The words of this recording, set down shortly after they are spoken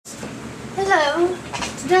Hello,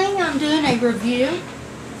 today I'm doing a review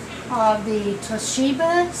of the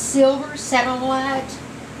Toshiba Silver Satellite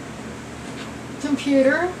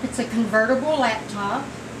computer. It's a convertible laptop.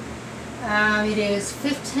 It is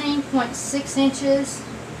 15.6 inches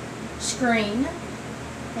screen.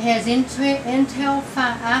 It has Intel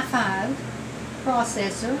i5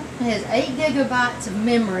 processor. It has 8 gigabytes of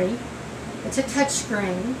memory. It's a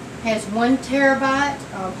touchscreen. It has 1 terabyte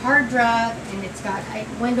of hard drive, and it's got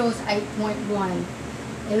Windows 8.1.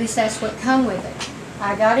 At least that's what come with it.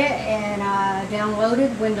 I got it and I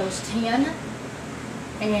downloaded Windows 10,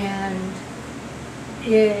 and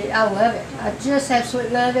I love it. I just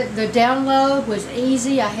absolutely love it. The download was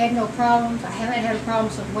easy. I had no problems. I haven't had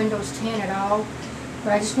problems with Windows 10 at all.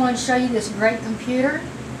 But I just wanted to show you this great computer,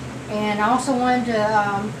 and I also wanted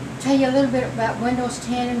to tell you a little bit about Windows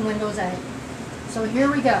 10 and Windows 8. So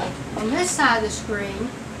here we go. On this side of the screen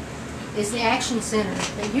is the Action Center.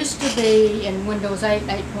 It used to be in Windows 8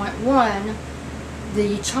 8.1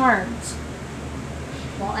 the charms.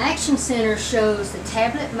 Well, Action Center shows the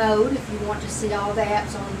tablet mode if you want to see all the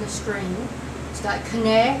apps on the screen. It's got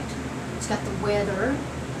Connect, it's got the weather,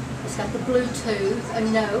 it's got the Bluetooth, a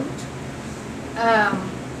note.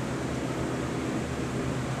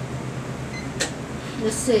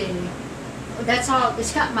 Let's see. That's all.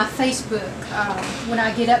 It's got my Facebook. When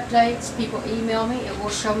I get updates, people email me. It will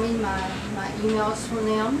show me my emails from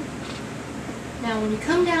them. Now, when you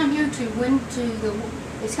come down here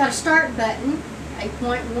it's got a start button.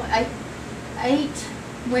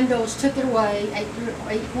 8.1, Windows took it away.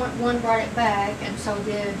 8.1 brought it back, and so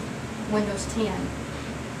did Windows 10.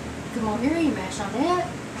 Come on here, you mash on that.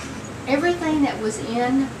 Everything that was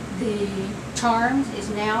in the charms is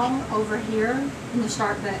now over here in the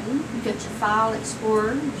start button. You've got your file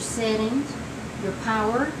explorer, your settings, your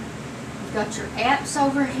power. You've got your apps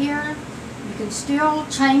over here. You can still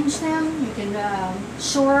change them. You can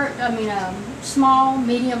small,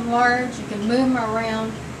 medium, large. You can move them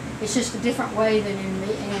around. It's just a different way than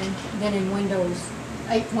in Windows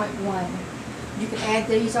 8.1. You can add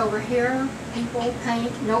these over here. People,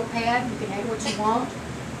 paint, notepad. You can add what you want.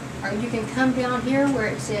 Or you can come down here where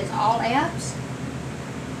it says all apps,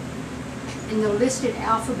 and they're listed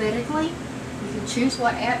alphabetically. You can choose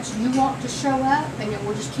what apps you want to show up, and it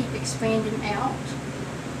will just keep expanding out.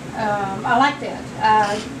 I like that.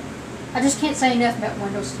 I just can't say enough about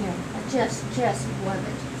Windows 10. I just love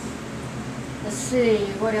it. Let's see,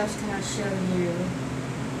 what else can I show you?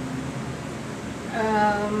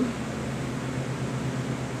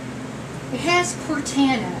 It has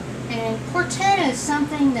Cortana. And Cortana is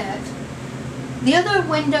something that the other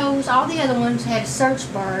Windows, all the other ones had a search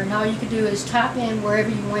bar, and all you could do is type in wherever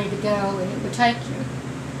you wanted to go and it would take you.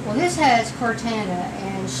 Well, this has Cortana,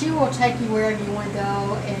 and she will take you wherever you want to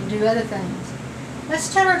go and do other things. Let's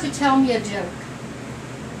tell her to tell me a joke.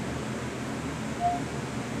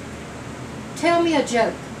 Tell me a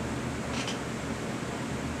joke.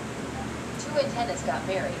 2 antennas got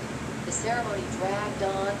married. The ceremony dragged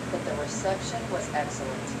on, but the reception was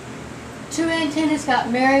excellent. 2 antennas got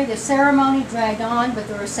married, the ceremony dragged on, but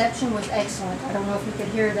the reception was excellent. I don't know if you could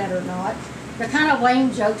hear that or not. They're kind of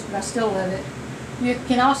lame jokes, but I still love it. You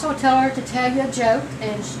can also tell her to tell you a joke,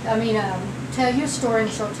 and tell you a story,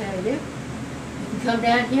 and she'll tell you. You can come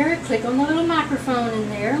down here, click on the little microphone in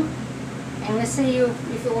there, and let's see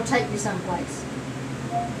if it will take you someplace.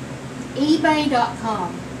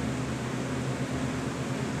 eBay.com.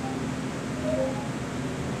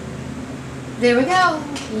 There we go,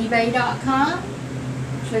 eBay.com.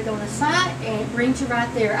 Click on the site and it brings you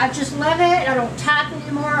right there. I just love it. I don't type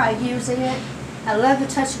anymore. I use it. I love the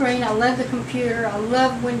touchscreen. I love the computer. I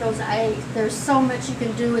love Windows 8. There's so much you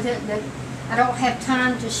can do with it that I don't have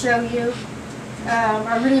time to show you.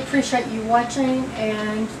 I really appreciate you watching,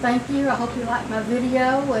 and thank you. I hope you like my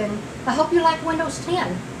video, and I hope you like Windows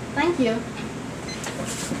 10. Thank you.